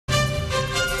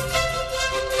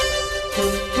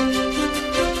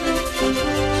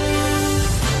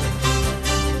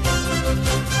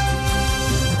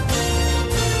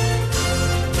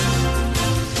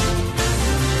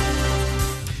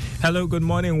Hello, good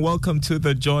morning. Welcome to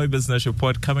the Joy Business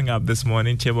Report. Coming up this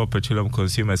morning, Chamber of Petroleum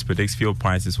Consumers predicts fuel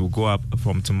prices will go up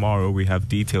from tomorrow. We have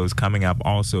details coming up.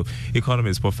 Also,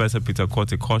 economist Professor Peter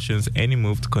Korte cautions any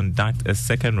move to conduct a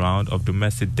second round of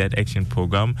domestic debt exchange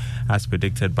program, as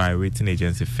predicted by rating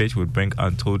agency Fitch, would bring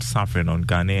untold suffering on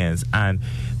Ghanaians. And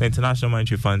the International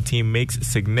Monetary Fund team makes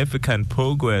significant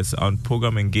progress on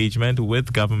program engagement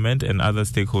with government and other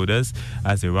stakeholders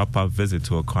as they wrap up visit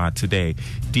to Accra today.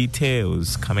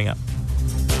 Details coming up.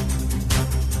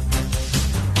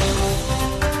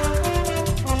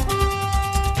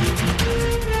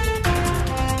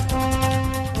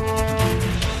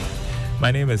 My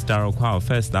name is Darryl Kwao.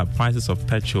 First up, prices of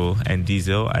petrol and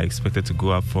diesel are expected to go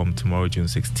up from tomorrow, June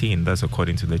 16. That's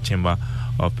according to the Chamber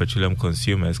of Petroleum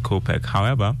Consumers, COPEC.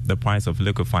 However, the price of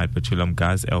liquefied petroleum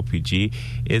gas, LPG,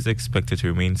 is expected to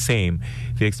remain same.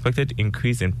 The expected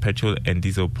increase in petrol and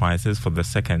diesel prices for the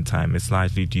second time is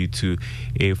largely due to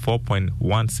a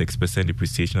 4.16%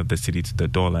 depreciation of the cedi to the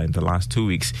dollar in the last 2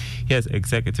 weeks. Here's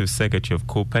Executive Secretary of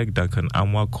COPEC, Duncan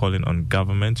Amwa, calling on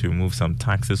government to remove some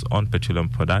taxes on petroleum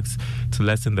products to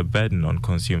lessen the burden on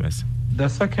consumers. The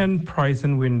second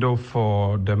pricing window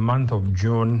for the month of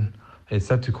June is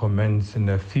set to commence in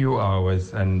a few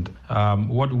hours, and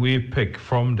what we pick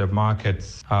from the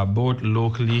markets, both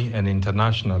locally and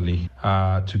internationally,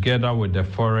 together with the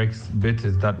forex bit,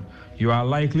 is that you are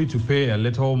likely to pay a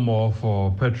little more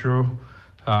for petrol,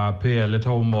 pay a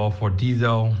little more for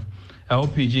diesel.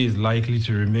 LPG is likely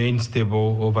to remain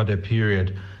stable over the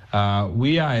period.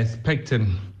 We are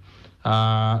expecting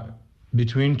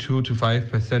between 2 to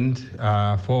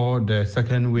 5% for the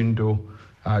second window,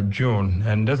 June,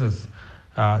 and this is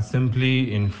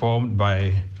simply informed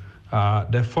by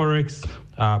the forex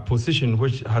position,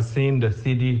 which has seen the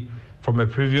cedi from a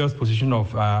previous position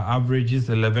of averages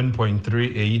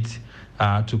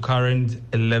 11.38 to current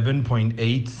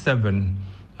 11.87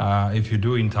 if you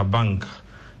do interbank.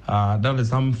 That is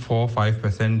some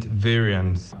 4-5%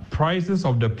 variance. Prices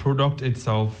of the product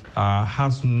itself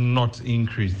has not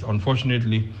increased.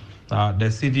 Unfortunately, the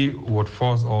cedi would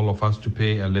force all of us to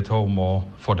pay a little more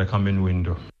for the coming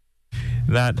window.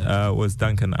 That was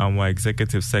Duncan Amwa,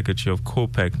 Executive Secretary of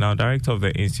COPEC. Now, Director of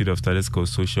the Institute of Statistical,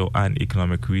 Social and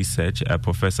Economic Research,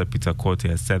 Professor Peter Korte,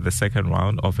 has said the second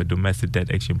round of a domestic debt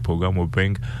exchange program will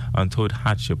bring untold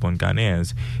hardship on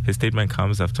Ghanaians. His statement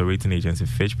comes after rating agency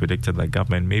Fitch predicted that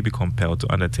government may be compelled to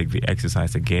undertake the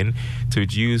exercise again to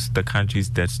reduce the country's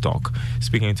debt stock.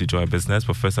 Speaking to Joy Business,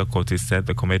 Professor Korte said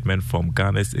the commitment from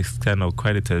Ghana's external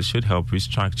creditors should help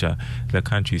restructure the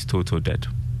country's total debt.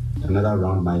 Another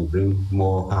round might bring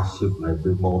more hardship, might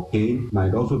bring more pain,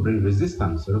 might also bring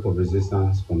resistance, a lot of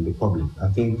resistance from the public. I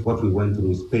think what we went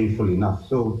through is painful enough.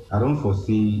 So I don't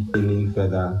foresee any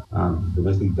further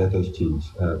domestic debt exchange.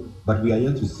 But we are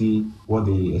yet to see what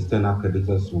the external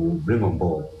creditors will bring on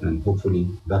board, and hopefully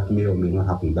that may or may not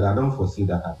happen. But I don't foresee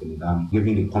that happening.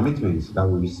 Given the commitments that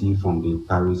we receive from the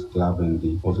Paris Club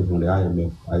and also from the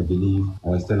IMF, I believe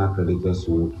our external creditors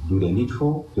will do the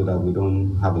needful so that we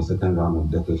don't have a second round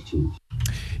of debt exchange.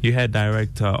 You heard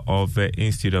Director of the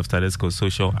Institute of Statistical,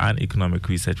 Social and Economic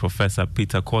Research, Professor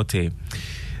Peter Korte.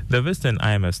 The visiting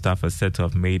IMF staff are said to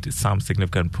have made some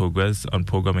significant progress on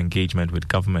program engagement with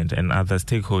government and other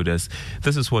stakeholders.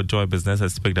 This is what Joy Business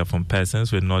has picked up from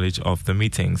persons with knowledge of the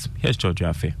meetings. Here's George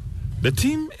Raffe. The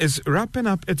team is wrapping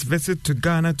up its visit to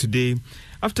Ghana today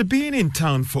after being in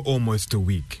town for almost a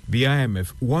week. The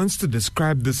IMF wants to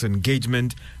describe this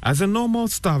engagement as a normal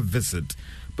staff visit,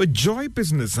 but Joy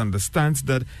Business understands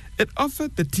that it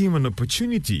offered the team an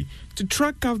opportunity to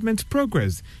track government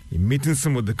progress in meeting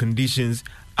some of the conditions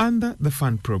under the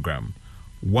fund program.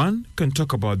 One can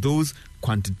talk about those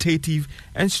quantitative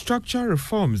and structural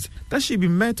reforms that should be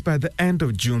met by the end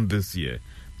of June this year.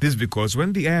 This because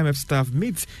when the IMF staff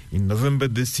meets in November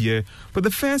this year for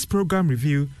the first program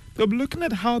review, they'll be looking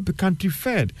at how the country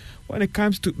fared when it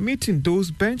comes to meeting those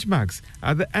benchmarks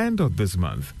at the end of this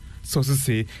month. Sources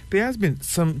say there has been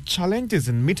some challenges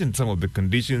in meeting some of the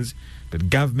conditions, but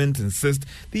government insists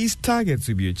these targets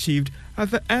will be achieved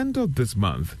at the end of this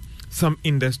month. Some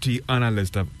industry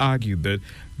analysts have argued that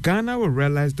Ghana will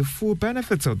realize the full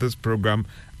benefits of this program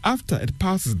after it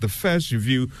passes the first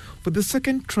review for the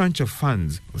second tranche of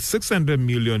funds of $600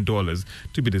 million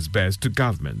to be disbursed to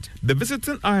government. The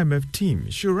visiting IMF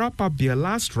team should wrap up their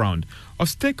last round of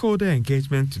stakeholder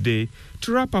engagement today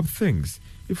to wrap up things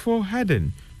before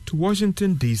heading to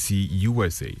Washington, D.C.,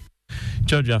 USA.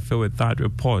 Georgia fell with that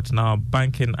report. Now,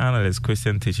 banking analyst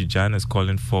Christian Teshijan is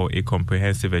calling for a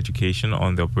comprehensive education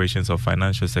on the operations of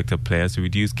financial sector players to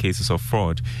reduce cases of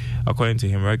fraud. According to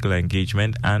him, regular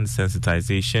engagement and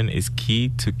sensitization is key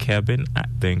to curbing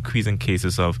the increasing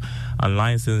cases of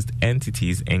unlicensed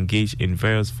entities engaged in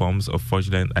various forms of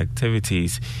fraudulent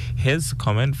activities. His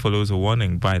comment follows a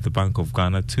warning by the Bank of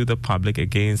Ghana to the public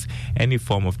against any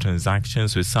form of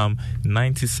transactions with some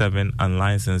 97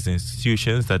 unlicensed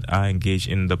institutions that are engaged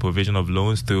in the provision of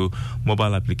loans through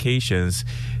mobile applications.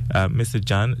 Mr.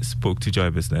 Jan spoke to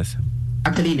Joy Business.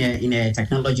 Actually, in a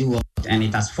technology world, and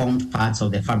it has formed parts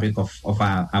of the fabric of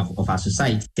our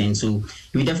society, and so you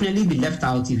will definitely be left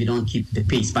out if you don't keep the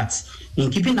pace. But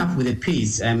in keeping up with the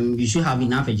pace, you should have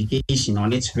enough education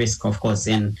on its risk, of course,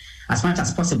 and as much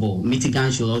as possible,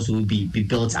 mitigants should also be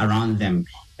built around them,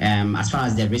 as far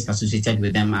as the risk associated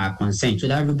with them are concerned, so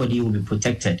that everybody will be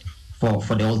protected for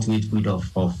the ultimate good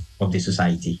of the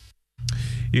society.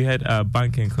 You had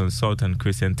banking consultant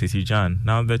Christian Teshijan.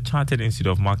 Now, the Chartered Institute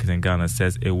of Marketing in Ghana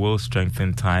says it will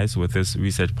strengthen ties with its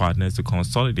research partners to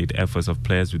consolidate efforts of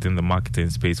players within the marketing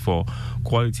space for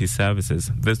quality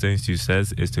services. This, the Institute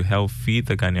says, is to help feed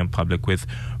the Ghanaian public with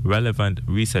relevant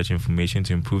research information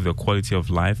to improve the quality of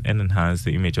life and enhance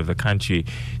the image of the country.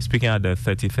 Speaking at the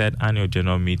 33rd Annual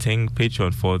General Meeting,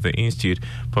 patron for the Institute,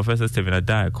 Professor Stephen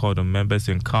Adai, called on members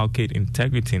to inculcate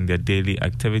integrity in their daily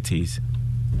activities.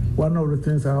 One of the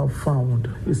things I have found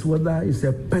is whether it's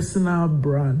a personal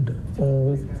brand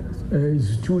or an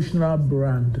institutional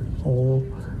brand or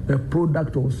a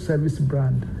product or service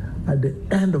brand, at the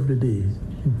end of the day,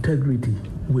 integrity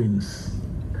wins.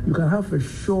 You can have a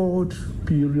short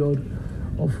period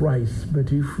of rise,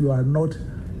 but if you are not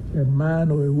a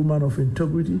man or a woman of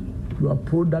integrity, your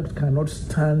product cannot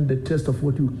stand the test of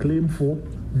what you claim for.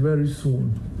 Very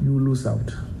soon, you lose out.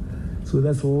 So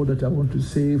that's all that I want to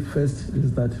say. First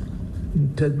is that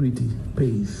integrity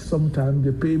pays. Sometimes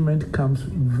the payment comes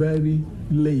very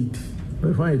late,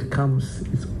 but when it comes,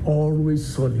 it's always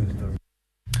solid.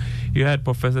 You had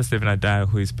Professor Stephen Adai,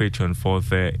 who is patron for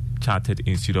the Chartered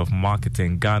Institute of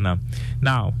Marketing Ghana.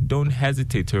 Now, don't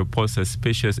hesitate to report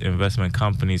suspicious investment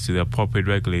companies to the appropriate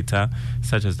regulator,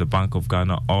 such as the Bank of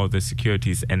Ghana or the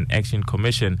Securities and Exchange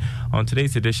Commission. On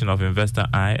today's edition of Investor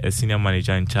Eye, a senior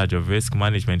manager in charge of risk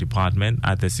management department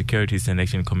at the Securities and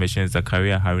Exchange Commission,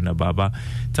 Zakaria Haruna Baba,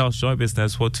 tells Joy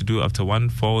Business what to do after one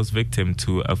falls victim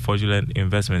to a fraudulent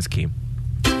investment scheme.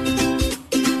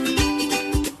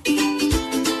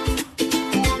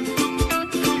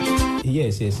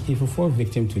 Yes. If you fall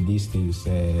victim to these things,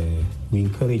 we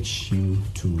encourage you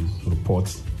to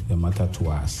report the matter to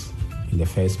us. In the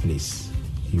first place,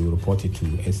 you report it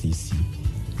to SEC.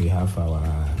 We have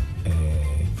our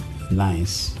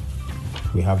lines.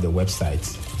 We have the website.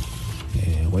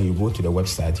 When you go to the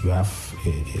website, you have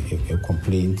a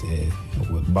complaint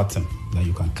button that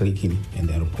you can click in and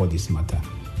then report this matter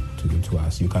to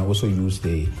us. You can also use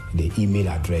the email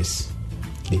address,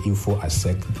 the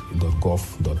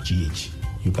info@sec.gov.gh.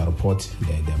 You can report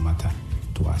the matter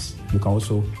to us. You can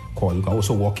also call. You can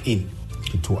also walk in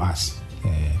to us.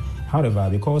 However,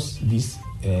 because these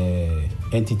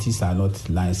entities are not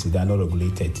licensed, they are not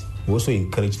regulated, we also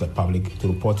encourage the public to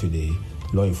report to the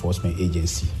law enforcement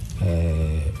agency.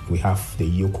 We have the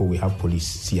YOCO, we have police,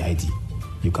 CID.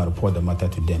 You can report the matter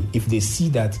to them. If they see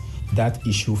that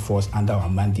issue falls under our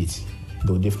mandate,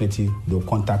 they'll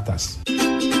contact us.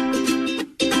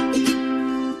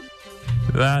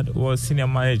 That was Senior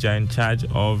Manager in charge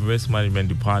of Risk Management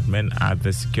Department at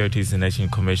the Securities and Exchange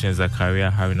Commission,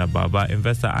 Zakaria Haruna Baba.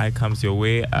 Investor Eye comes your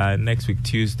way next week,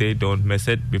 Tuesday. Don't miss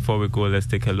it. Before we go, let's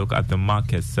take a look at the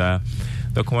markets. The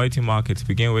commodity markets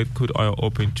begin with crude oil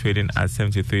open trading at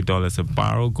 $73 a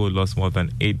barrel. Gold lost more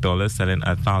than $8, selling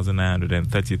at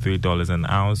 $1,933 an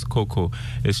ounce. Cocoa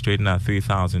is trading at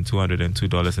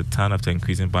 $3,202 a ton after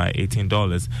increasing by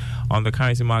 $18. On the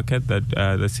currency market, the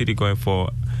cedi going for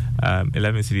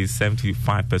 11 cedis,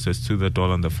 75 pesos to the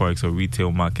dollar on the forex or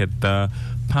retail market. The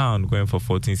pound going for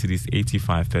 14 cedis,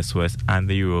 85 pesos, and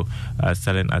the euro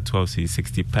selling at 12 cedis,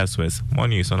 60 pesos. More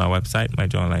news on our website,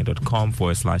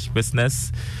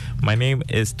 myjoyonline.com/business. My name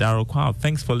is Daryl Kwao.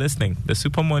 Thanks for listening. The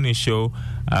Super Morning Show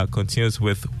continues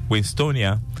with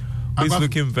Winstonia, who's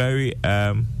looking very,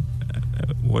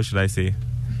 what should I say?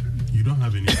 You don't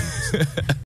have any